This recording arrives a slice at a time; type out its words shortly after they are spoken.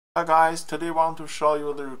Hi guys, today I want to show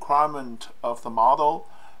you the requirement of the model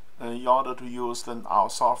in order to use our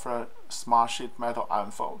software Smart Sheet Metal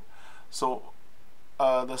Unfold. So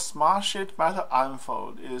the Smart Sheet Metal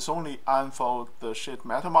Unfold is only unfold the sheet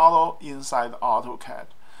metal model inside AutoCAD.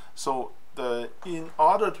 So in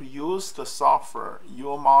order to use the software,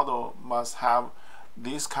 your model must have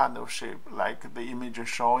this kind of shape, like the image is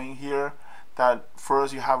showing here. That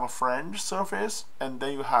first you have a flange surface, and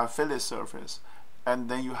then you have fillet surface, and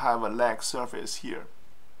then you have a leg surface here.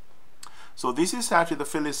 So this is actually the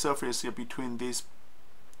fillet surface here between these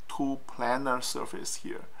two planar surface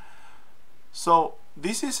here. So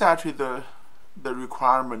this is actually the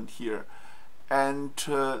requirement here, and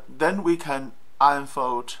then we can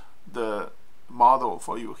unfold the model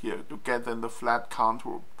for you here to get then the flat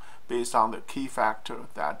contour based on the key factor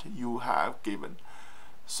that you have given.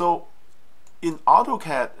 So in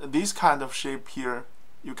AutoCAD, this kind of shape here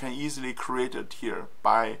you can easily create it here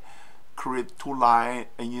by create two lines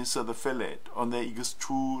and insert the fillet, and then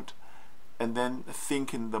extrude and then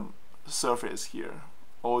thinking the surface here,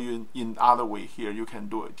 or in other way here you can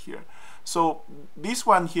do it here. So this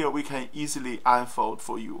one here we can easily unfold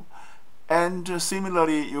for you, and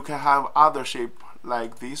similarly you can have other shape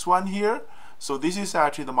like this one here. So this is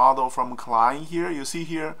actually the model from Klein here. You see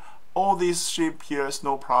here all these shape here is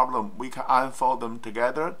no problem. We can unfold them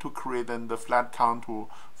together to create then the flat contour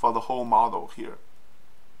for the whole model here.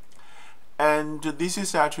 And this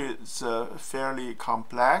is actually fairly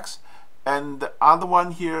complex. And the other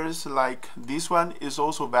one here is like this one is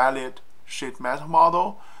also valid sheet metal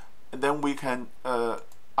model. And then we can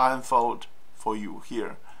unfold for you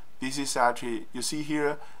here. This is actually, you see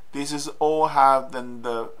here, this is all have then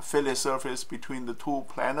the fillet surface between the two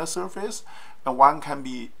planar surface, and one can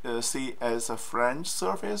be see as a flange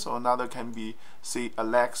surface, or another can be see a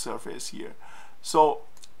leg surface here. So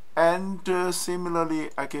and similarly,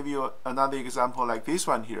 I give you another example like this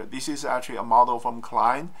one here. This is actually a model from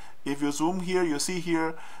Klein. If you zoom here, you see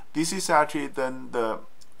here this is actually then the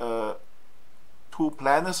two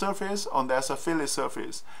planar surface, and there's a fillet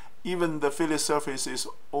surface. Even the fillet surface is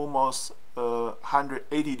almost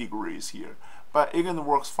 180 degrees here, but it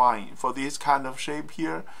works fine for this kind of shape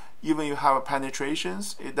here. Even you have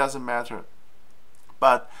penetrations, it doesn't matter.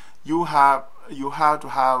 But you have to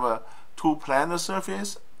have a two planar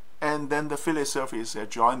surface, and then the fillet surface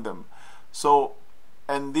join them. So,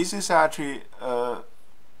 and this is actually a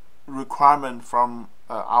requirement from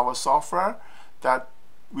our software that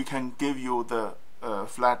we can give you the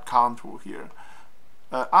flat contour here.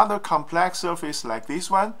 Other complex surface like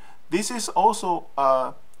this one, this is also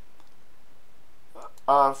a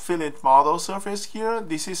fillet model surface here.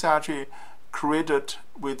 This is actually created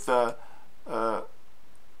with the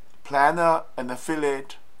planar and the fillet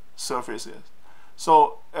surfaces.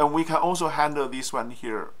 So, and we can also handle this one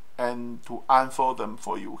here and to unfold them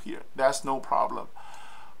for you here. That's no problem.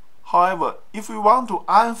 However, if we want to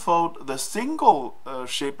unfold the single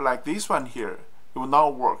shape like this one here, it will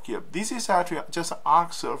not work here. This is actually just an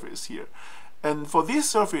arc surface here, and for this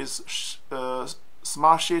surface,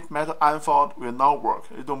 Smart Sheet Metal Unfold will not work.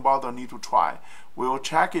 You don't bother need to try. We will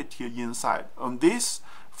check it here inside. On this,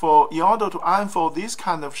 in order to unfold this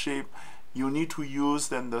kind of shape, you need to use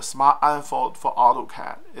then the Smart Unfold for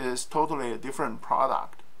AutoCAD. It is totally a different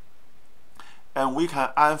product, and we can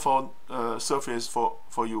unfold surface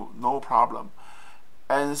for you, no problem.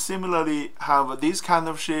 And similarly, have this kind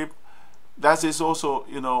of shape. That is also,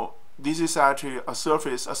 this is actually a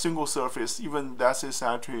surface, a single surface. Even that is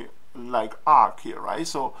actually like arc here, right?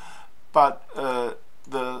 So, but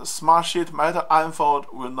the Smart Sheet Metal Unfold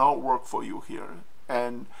will not work for you here.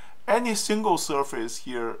 And any single surface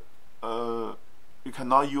here, you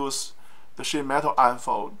cannot use the sheet metal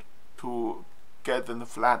unfold to get the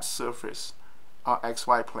flat surface on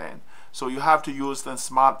XY plane. So you have to use the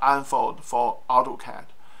Smart Unfold for AutoCAD.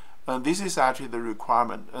 And this is actually the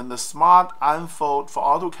requirement. And the Smart Unfold for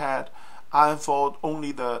AutoCAD unfold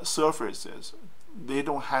only the surfaces. They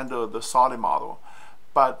don't handle the solid model.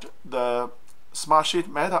 But the Smart Sheet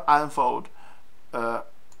Metal Unfold,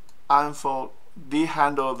 they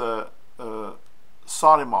handle the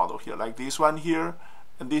solid model here, like this one here,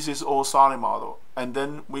 and this is all solid model. And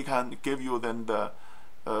then we can give you then the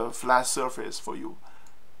flat surface for you.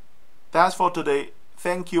 That's for today.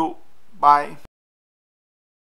 Thank you. Bye.